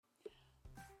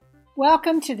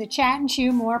Welcome to the Chat and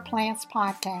Chew More Plants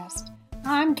podcast.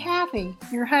 I'm Kathy,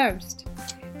 your host.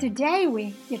 Today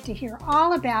we get to hear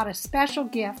all about a special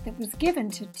gift that was given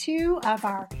to two of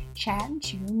our Chat and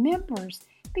Chew members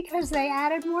because they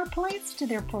added more plants to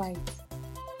their plates.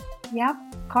 Yep,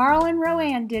 Carl and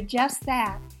Roanne did just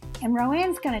that. And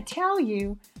Roanne's going to tell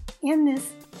you in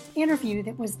this interview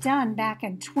that was done back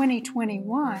in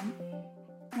 2021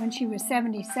 when she was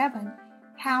 77,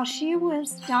 how she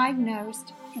was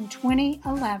diagnosed in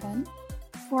 2011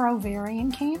 for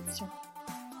ovarian cancer.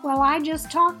 Well, I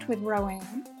just talked with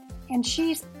Roanne, and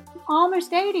she's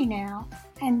almost 80 now,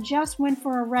 and just went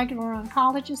for a regular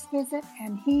oncologist visit,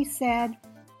 and he said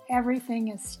everything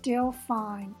is still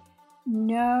fine.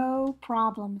 No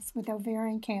problems with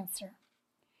ovarian cancer.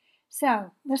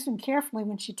 So listen carefully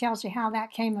when she tells you how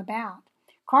that came about.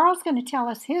 Carl's going to tell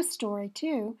us his story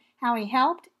too, how he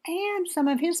helped, and some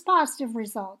of his positive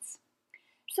results.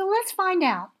 So let's find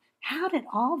out, how did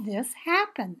all this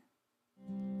happen?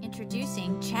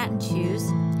 Introducing Chat and Chew's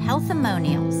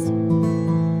Health-a-Monials.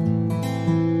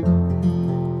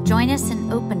 Join us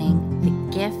in opening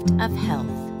the gift of health.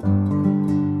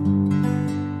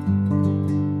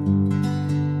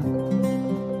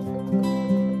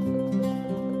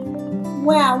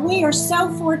 Wow, we are so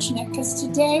fortunate because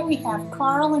today we have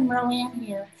Carl and Roanne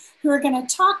here who are going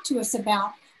to talk to us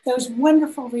about those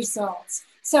wonderful results.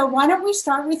 So why don't we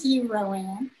start with you,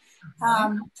 Roanne?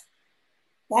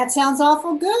 That sounds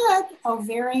awful good.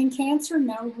 Ovarian cancer,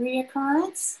 no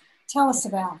reoccurrence. Tell us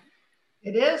about it.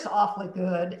 It is awfully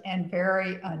good and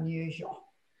very unusual.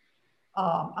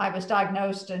 I was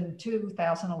diagnosed in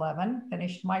 2011,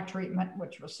 finished my treatment,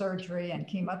 which was surgery and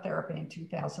chemotherapy in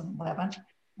 2011.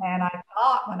 And I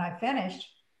thought when I finished,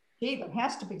 gee, there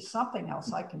has to be something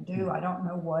else I can do. I don't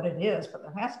know what it is, but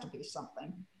there has to be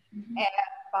something. Mm-hmm. And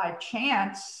by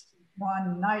chance,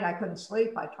 one night I couldn't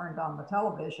sleep. I turned on the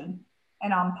television,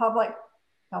 and on public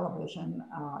television,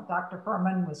 Dr.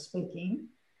 Furman was speaking,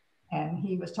 and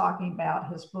he was talking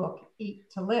about his book, Eat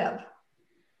to Live.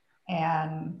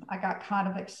 And I got kind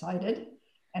of excited,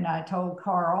 and I told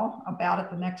Carl about it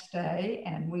the next day,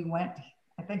 and we went,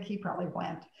 I think he probably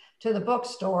went to the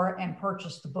bookstore and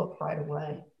purchased the book right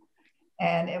away.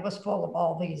 And it was full of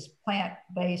all these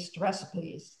plant-based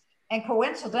recipes. And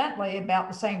coincidentally, about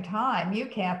the same time, you,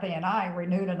 Kathy, and I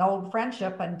renewed an old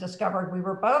friendship and discovered we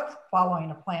were both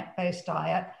following a plant-based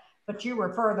diet, but you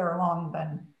were further along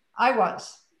than I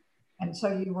was. And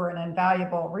so you were an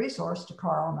invaluable resource to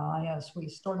Carl and I as we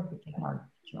sort of began our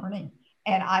journey.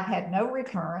 And I've had no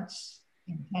recurrence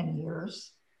in 10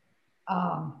 years.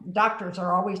 Doctors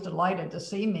are always delighted to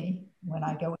see me when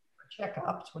I go in for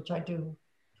checkups, which I do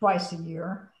twice a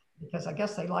year, because I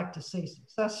guess they like to see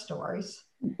success stories.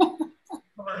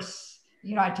 Of course,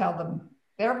 I tell them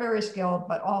they're very skilled,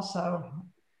 but also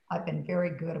I've been very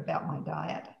good about my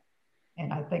diet.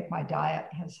 And I think my diet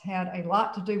has had a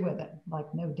lot to do with it,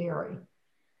 like no dairy,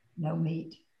 no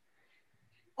meat.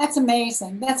 That's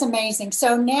amazing. That's amazing.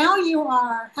 So now you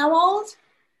are how old?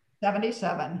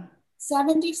 77.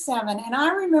 77. And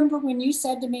I remember when you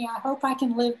said to me, I hope I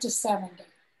can live to 70.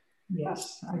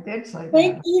 Yes, I did say that. I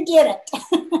think you did it.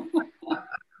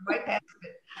 Right past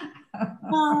it.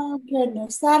 Oh,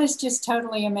 goodness. That is just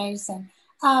totally amazing.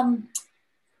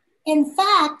 In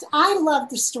fact, I love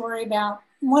the story about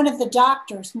one of the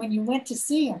doctors when you went to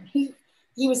see him. He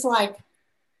was like,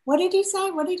 what did he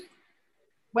say?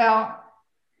 Well,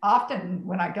 often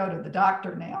when I go to the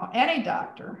doctor now, any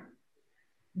doctor,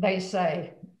 they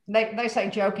say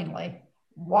jokingly,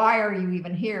 why are you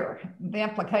even here? The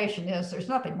implication is there's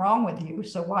nothing wrong with you,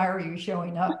 so why are you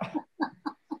showing up?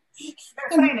 They're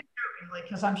saying it jokingly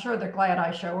because I'm sure they're glad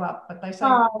I show up, but they say,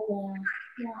 oh,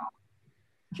 yeah.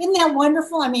 Isn't that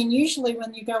wonderful? I mean, usually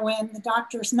when you go in, the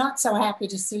doctor's not so happy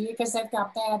to see you because they've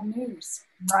got bad news.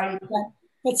 Right. But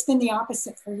it's been the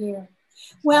opposite for you.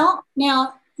 Well,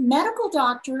 now, medical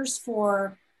doctors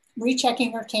for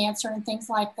rechecking their cancer and things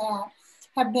like that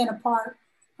have been a part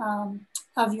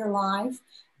of your life.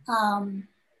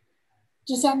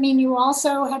 Does that mean you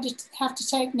also have to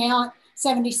take now at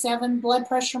 77 blood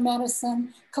pressure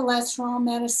medicine, cholesterol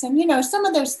medicine, some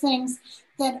of those things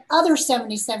that other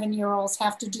 77-year-olds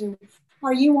have to do?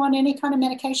 Are you on any kind of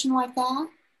medication like that?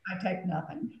 I take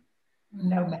nothing.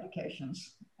 No medications.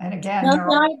 And again, no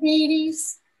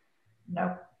diabetes?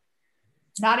 Nope.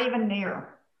 Not even near.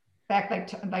 In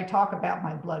fact, they talk about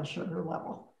my blood sugar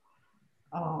level.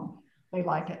 They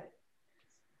like it.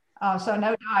 So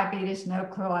no diabetes, no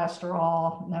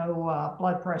cholesterol, no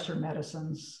blood pressure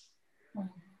medicines.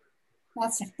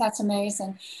 That's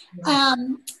amazing. Yeah.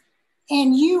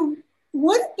 And you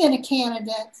would have been a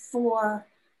candidate for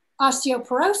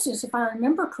osteoporosis, if I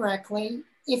remember correctly,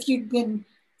 if you'd been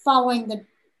following the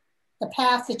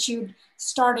path that you'd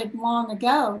started long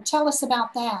ago. Tell us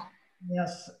about that.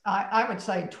 Yes, I would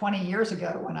say 20 years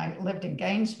ago when I lived in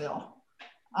Gainesville,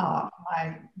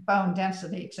 my bone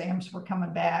density exams were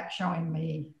coming back showing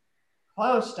me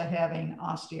close to having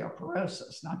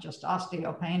osteoporosis, not just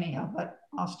osteopenia, but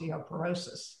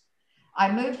osteoporosis.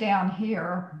 I moved down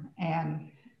here and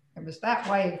it was that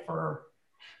way for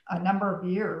a number of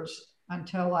years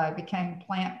until I became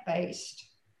plant-based.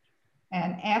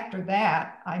 And after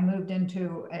that, I moved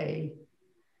into a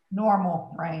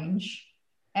normal range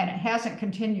and it hasn't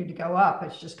continued to go up.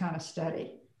 It's just kind of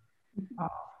steady,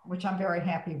 which I'm very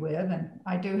happy with. And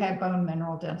I do have bone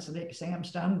mineral density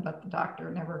exams done, but the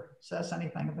doctor never says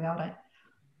anything about it.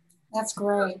 That's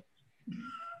great.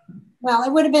 Well,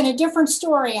 it would have been a different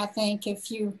story, I think,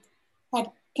 if you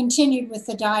had continued with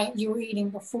the diet you were eating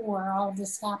before all of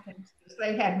this happened.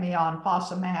 They had me on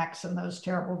Fosamax and those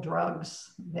terrible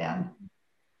drugs then.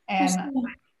 And I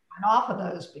went off of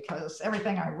those because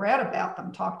everything I read about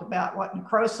them talked about what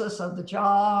necrosis of the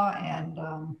jaw and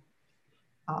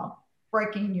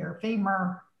breaking your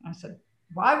femur. I said,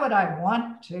 why would I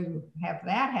want to have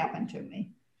that happen to me?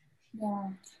 Yeah.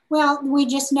 Well, we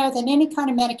just know that any kind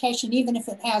of medication, even if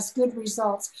it has good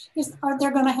results,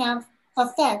 they're going to have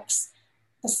effects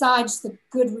besides the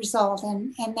good result.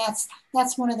 And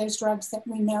that's one of those drugs that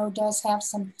we know does have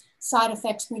some side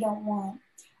effects we don't want.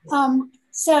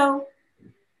 So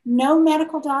no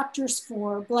medical doctors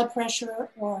for blood pressure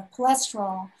or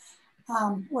cholesterol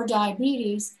or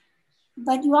diabetes,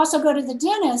 but you also go to the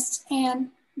dentist.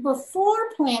 And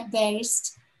before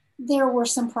plant-based, there were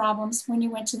some problems when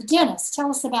you went to the dentist. Tell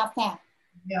us about that.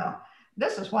 Yeah,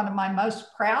 this is one of my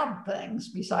most proud things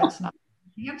besides not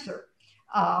cancer.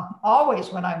 Always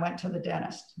when I went to the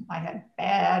dentist, I had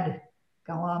bad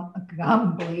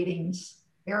gum bleedings,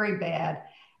 very bad.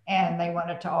 And they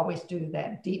wanted to always do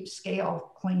that deep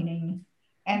scale cleaning.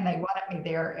 And they wanted me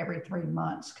there every 3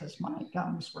 months because my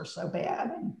gums were so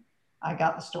bad. And I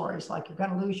got the stories like, you're going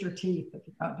to lose your teeth if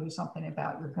you don't do something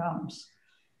about your gums.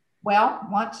 Well,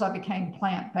 once I became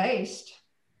plant-based,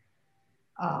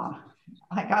 I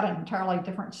got an entirely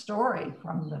different story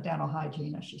from the dental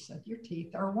hygienist. She said, your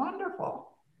teeth are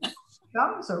wonderful.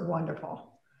 Gums are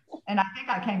wonderful. And I think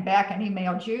I came back and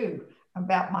emailed you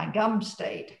about my gum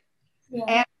state. Yeah.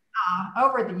 And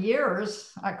over the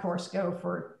years, I, of course, go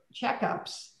for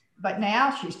checkups. But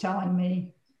now she's telling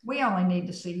me, we only need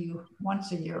to see you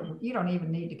once a year. You don't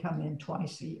even need to come in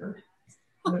twice a year.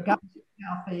 Your gums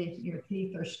are healthy, your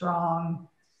teeth are strong,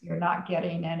 you're not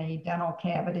getting any dental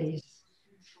cavities.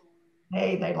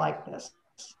 Hey, they like this.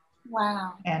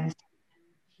 Wow. And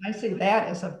I see that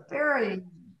as a very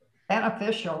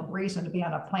beneficial reason to be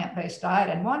on a plant-based diet,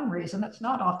 and one reason that's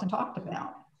not often talked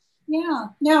about. Yeah,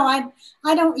 no,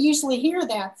 I don't usually hear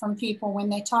that from people when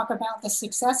they talk about the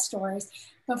success stories.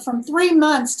 But from 3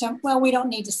 months to, well, we don't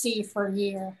need to see you for a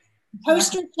year.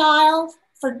 Poster child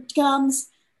for gums,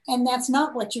 and that's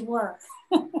not what you were.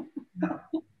 No.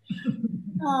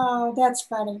 Oh, that's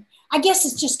funny. I guess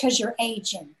it's just because you're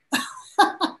aging.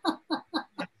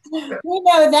 We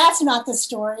know that's not the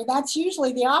story. That's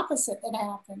usually the opposite that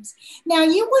happens. Now,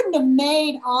 you wouldn't have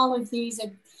made all of these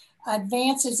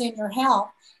advances in your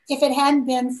health if it hadn't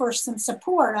been for some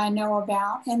support I know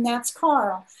about, and that's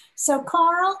Carl. So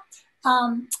Carl,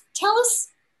 tell us,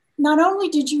 not only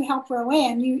did you help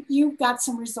Roanne, you got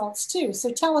some results too.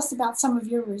 So tell us about some of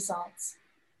your results.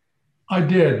 I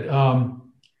did.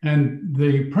 And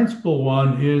the principal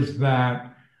one is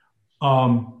that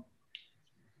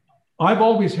I've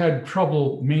always had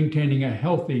trouble maintaining a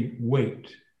healthy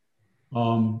weight.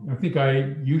 I think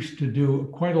I used to do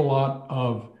quite a lot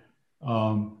of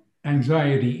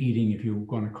anxiety eating, if you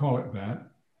want to call it that,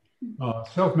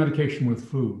 self-medication with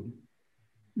food.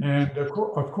 And of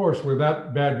course, with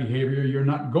that bad behavior, you're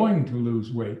not going to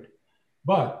lose weight.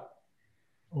 But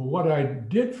what I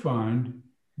did find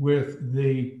with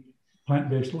the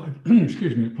plant-based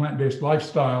plant-based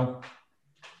lifestyle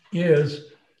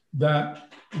is that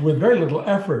with very little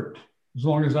effort, as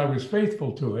long as I was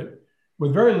faithful to it,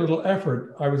 with very little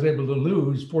effort, I was able to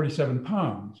lose 47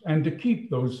 pounds and to keep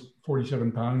those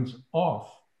 47 pounds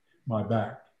off my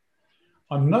back.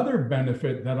 Another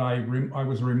benefit that I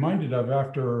was reminded of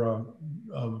after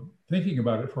thinking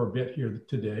about it for a bit here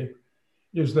today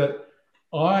is that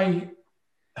I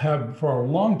have for a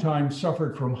long time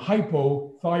suffered from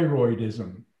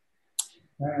hypothyroidism.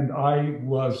 And I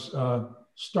was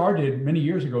started many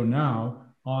years ago now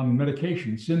on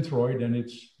medication, Synthroid and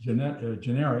its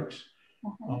generics.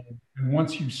 And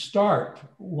once you start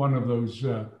one of those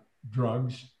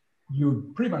drugs,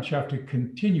 you pretty much have to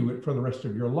continue it for the rest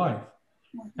of your life.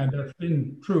 And that's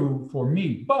been true for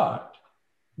me. But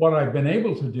what I've been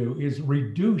able to do is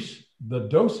reduce the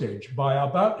dosage by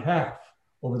about half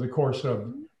over the course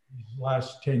of the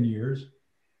last 10 years.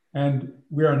 And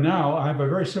we are now, I have a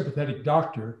very sympathetic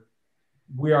doctor.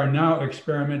 We are now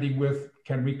experimenting with,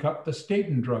 can we cut the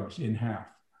statin drugs in half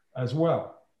as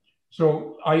well?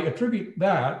 So I attribute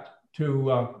that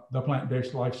to the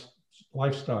plant-based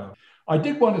lifestyle. I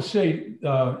did want to say,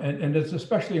 and it's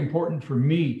especially important for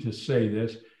me to say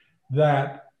this,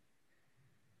 that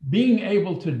being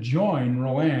able to join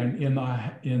Roanne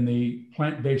in the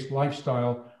plant-based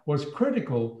lifestyle was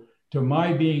critical to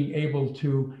my being able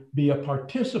to be a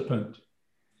participant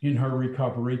in her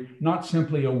recovery, not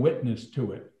simply a witness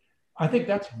to it. I think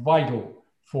that's vital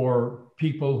for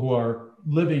people who are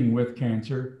living with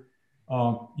cancer.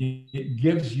 It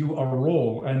gives you a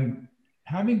role, and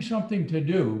having something to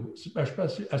do,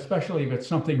 especially if it's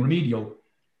something remedial,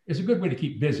 is a good way to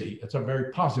keep busy. It's a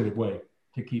very positive way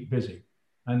to keep busy.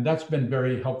 And that's been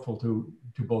very helpful to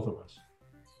both of us.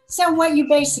 So what you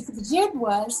basically did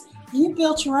was you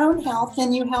built your own health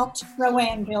and you helped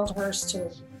Roanne build hers too.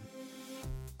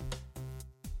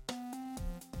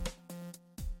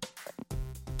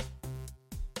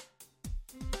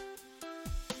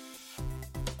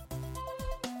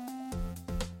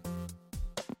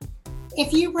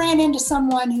 If you ran into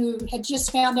someone who had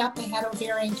just found out they had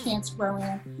ovarian cancer,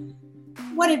 Roanne,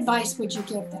 what advice would you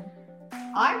give them?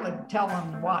 I would tell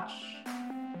them to watch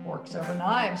Forks Over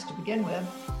Knives to begin with.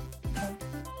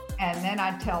 And then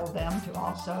I'd tell them to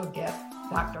also get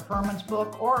Dr. Furman's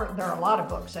book, or there are a lot of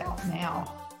books out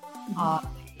now on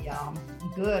the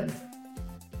good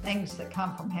things that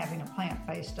come from having a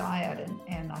plant-based diet.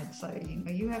 And I'd say,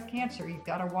 you have cancer, you've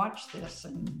got to watch this.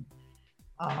 And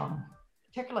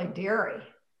particularly dairy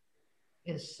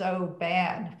is so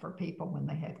bad for people when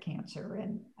they have cancer.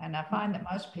 And I find that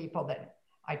most people that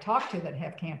I talk to that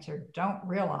have cancer don't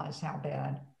realize how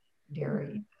bad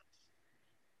dairy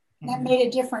is. That made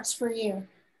a difference for you.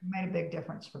 It made a big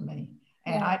difference for me.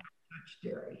 And I don't touch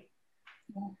dairy.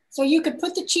 Yeah. So you could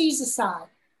put the cheese aside.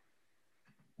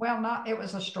 Well, it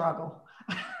was a struggle.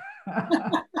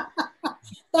 That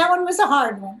one was a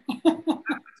hard one. That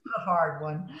was a hard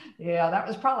one. Yeah, that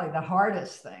was probably the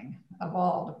hardest thing of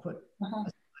all to put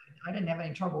aside. I didn't have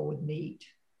any trouble with meat.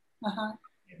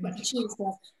 With the cheese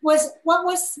what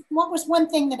was one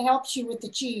thing that helps you with the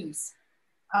cheese?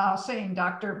 Seeing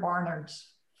Dr. Barnard's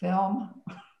film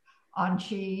on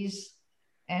cheese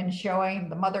and showing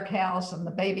the mother cows and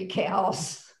the baby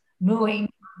cows mooing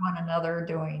for one another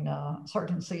during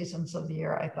certain seasons of the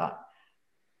year. I thought,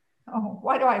 oh,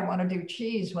 why do I want to do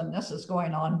cheese when this is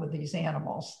going on with these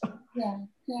animals? Yeah.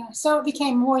 So it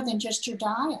became more than just your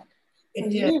diet for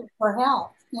you, for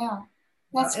health. Yeah,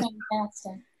 that's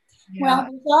fantastic. Yeah. Well,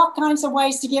 there's all kinds of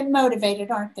ways to get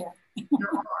motivated, aren't there?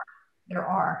 There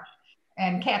are.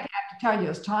 And Kathy, I have to tell you,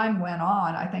 as time went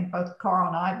on, I think both Carl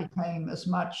and I became as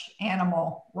much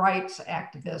animal rights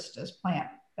activists as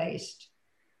plant-based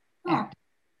activists.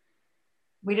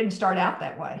 We didn't start out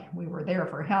that way. We were there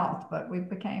for health, but we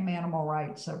became animal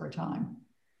rights over time.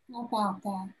 How about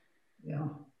that? Yeah.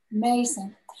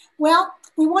 Amazing. Well,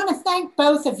 we want to thank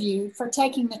both of you for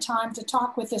taking the time to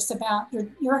talk with us about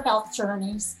your health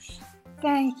journeys.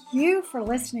 Thank you for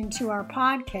listening to our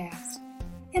podcast.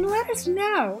 And let us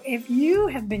know if you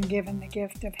have been given the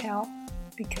gift of health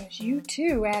because you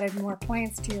too added more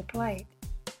plants to your plate.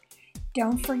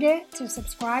 Don't forget to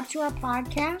subscribe to our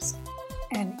podcast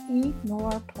and eat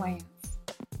more plants.